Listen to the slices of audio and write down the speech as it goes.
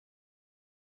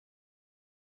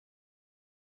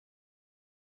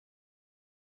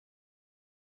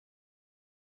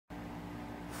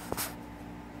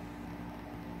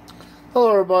Hello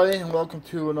everybody, and welcome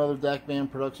to another Dakman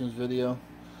Productions video.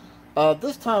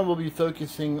 This time we'll be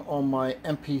focusing on my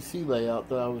MPC layout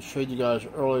that I showed you guys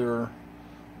earlier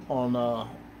on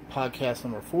podcast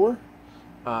number 4.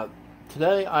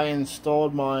 Today I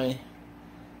installed my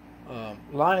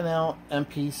Lionel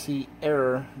MPC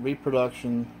error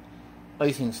reproduction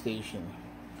icing station.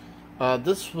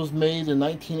 This was made in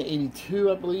 1982,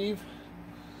 I believe,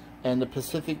 and the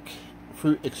Pacific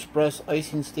Fruit Express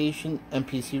icing station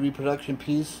MPC reproduction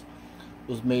piece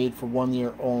was made for 1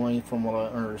 year only, from what I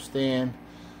understand.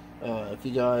 If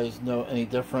you guys know any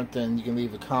different, then you can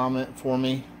leave a comment for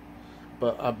me,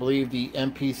 but I believe the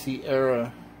MPC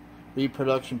era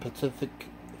reproduction Pacific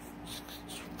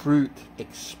Fruit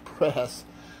Express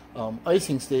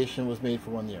icing station was made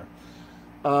for 1 year.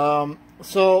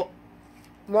 So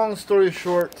long story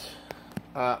short,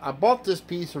 I bought this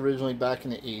piece originally back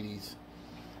in the 80s,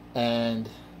 and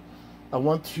I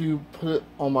want to put it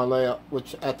on my layout,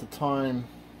 which at the time,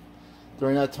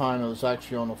 during that time, it was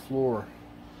actually on the floor.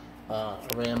 I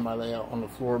ran my layout on the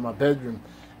floor of my bedroom,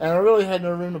 and I really had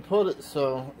no room to put it,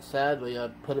 so sadly I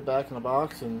put it back in the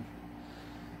box and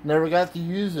never got to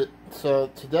use it.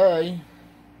 So today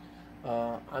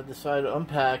I decided to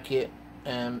unpack it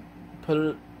and put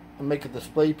it and make a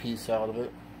display piece out of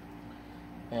it,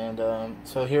 and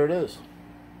so here it is.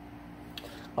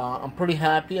 I'm pretty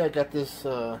happy I got this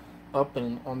up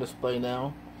and on display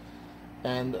now.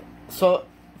 And so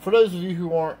for those of you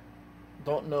who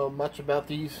don't know much about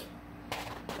these,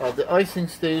 the icing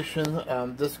station,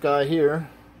 this guy here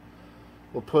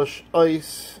will push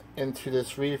ice into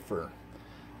this reefer.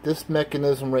 This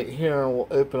mechanism right here will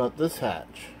open up this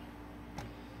hatch,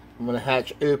 and when the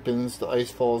hatch opens, the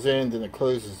ice falls in, then it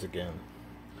closes again.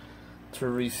 To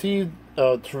retrieve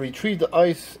the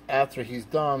ice after he's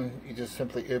done, you just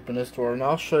simply open this door, and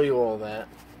I'll show you all that.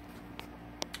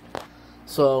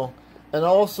 So, and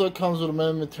also it comes with a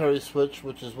momentary switch,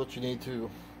 which is what you need to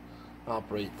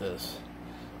operate this.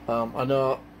 I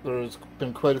know there's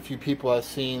been quite a few people I've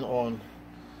seen on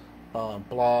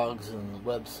blogs and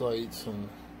websites and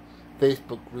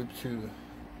Facebook groups who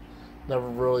never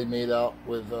really made out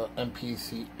with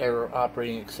MPC error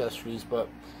operating accessories, but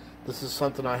this is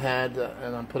something I had,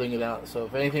 and I'm putting it out. So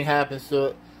if anything happens to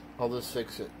it, I'll just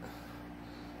fix it.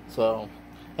 So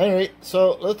anyway,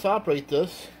 so let's operate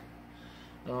this,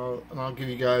 and I'll give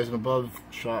you guys an above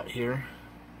shot here.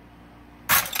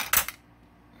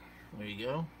 There you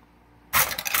go.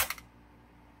 I'll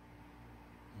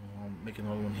make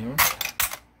another one here.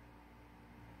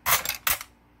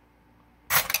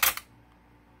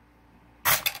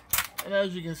 And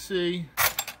as you can see,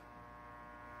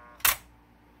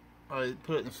 I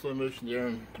put it in slow motion there,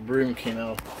 and the broom came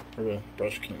out, or the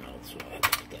brush came out, so I had to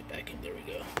put that back in. There we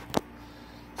go.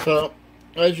 So,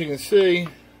 as you can see,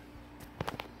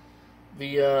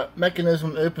 the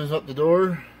mechanism opens up the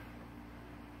door,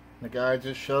 the guy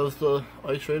just shoves the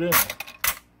ice right in.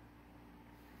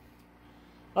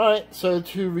 Alright, so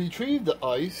to retrieve the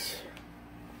ice,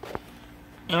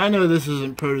 and I know this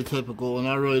isn't prototypical, and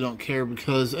I really don't care,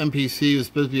 because MPC is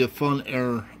supposed to be a fun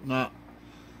error, not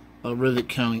a rivet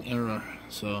counting error.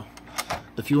 So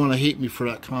if you want to hate me for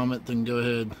that comment, then go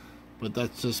ahead, but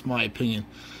that's just my opinion.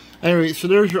 Anyway, so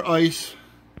there's your ice.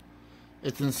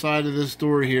 It's inside of this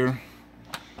door here.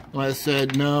 Like I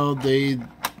said, no, they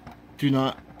did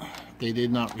not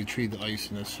retrieve the ice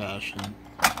in this fashion.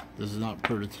 This is not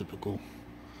prototypical,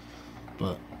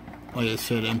 but like I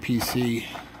said, MPC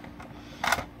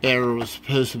error was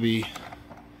supposed to be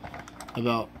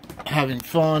about having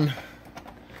fun,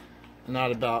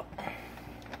 not about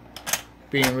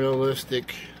being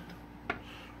realistic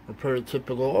or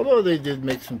prototypical, although they did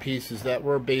make some pieces that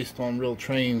were based on real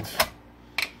trains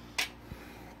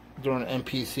during the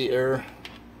MPC era.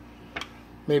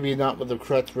 Maybe not with the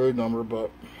correct road number, but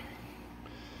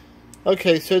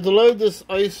okay. So to load this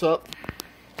ice up,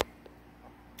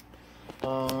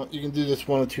 you can do this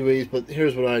one of two ways, but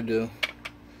here's what I do.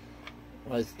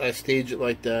 I stage it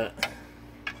like that.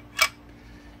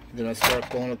 Then I start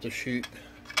going up the chute.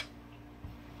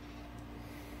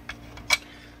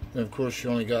 And of course you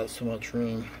only got so much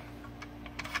room.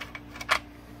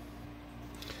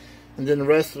 And then the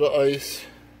rest of the ice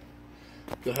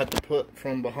you'll have to put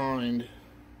from behind,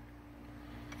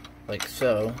 like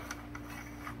so,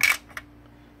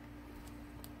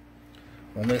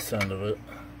 on this end of it,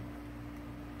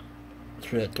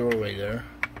 through that doorway there.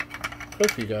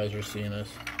 Hope you guys are seeing this.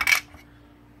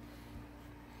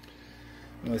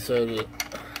 And I said it's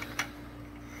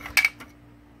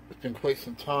been quite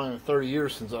some time, 30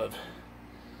 years since I've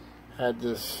had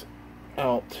this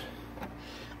out.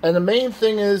 And the main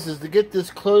thing is to get this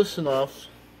close enough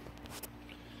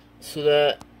so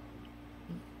that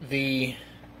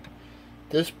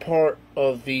this part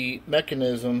of the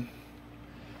mechanism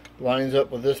lines up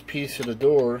with this piece of the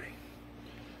door,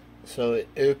 so it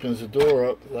opens the door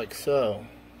up like so.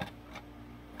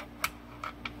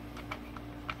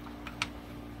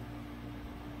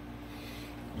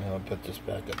 Now I'll put this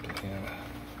back up again.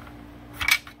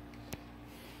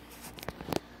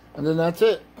 And then that's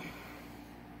it.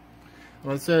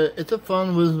 Like I said, it's a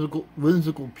fun,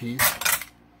 whimsical piece.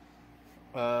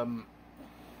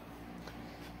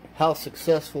 How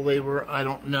successful they were, I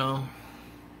don't know.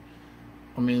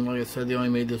 I mean, like I said, they only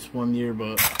made this 1 year,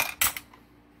 but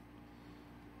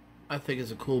I think it's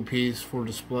a cool piece for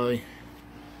display.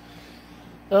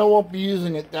 And I won't be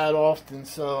using it that often,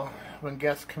 so when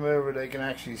guests come over, they can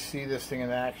actually see this thing in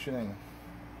action. And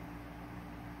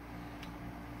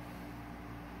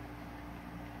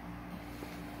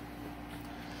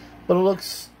but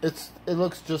it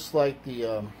looks just like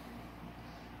the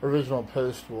original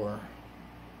post-war.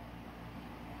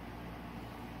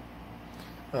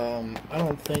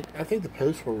 I think the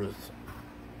post-war was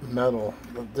metal,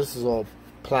 but this is all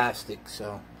plastic.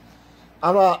 So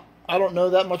I don't know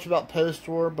that much about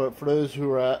post-war, but for those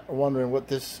who are wondering what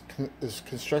this is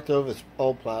constructed of, it's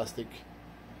all plastic.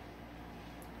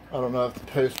 I don't know if the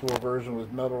post-war version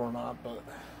was metal or not, but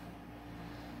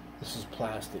this is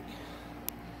plastic.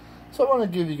 So I want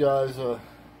to give you guys a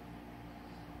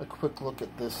quick look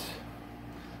at this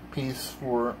piece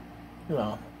for, you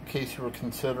know, in case you were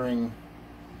considering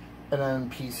an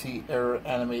MPC era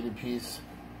animated piece.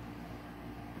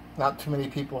 Not too many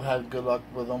people had good luck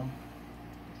with them,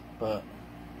 but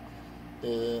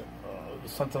it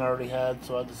was something I already had,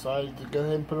 so I decided to go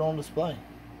ahead and put it on display.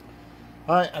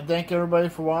 Alright, I thank everybody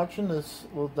for watching this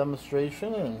little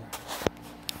demonstration, and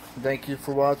thank you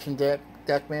for watching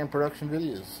Deckman production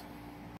videos.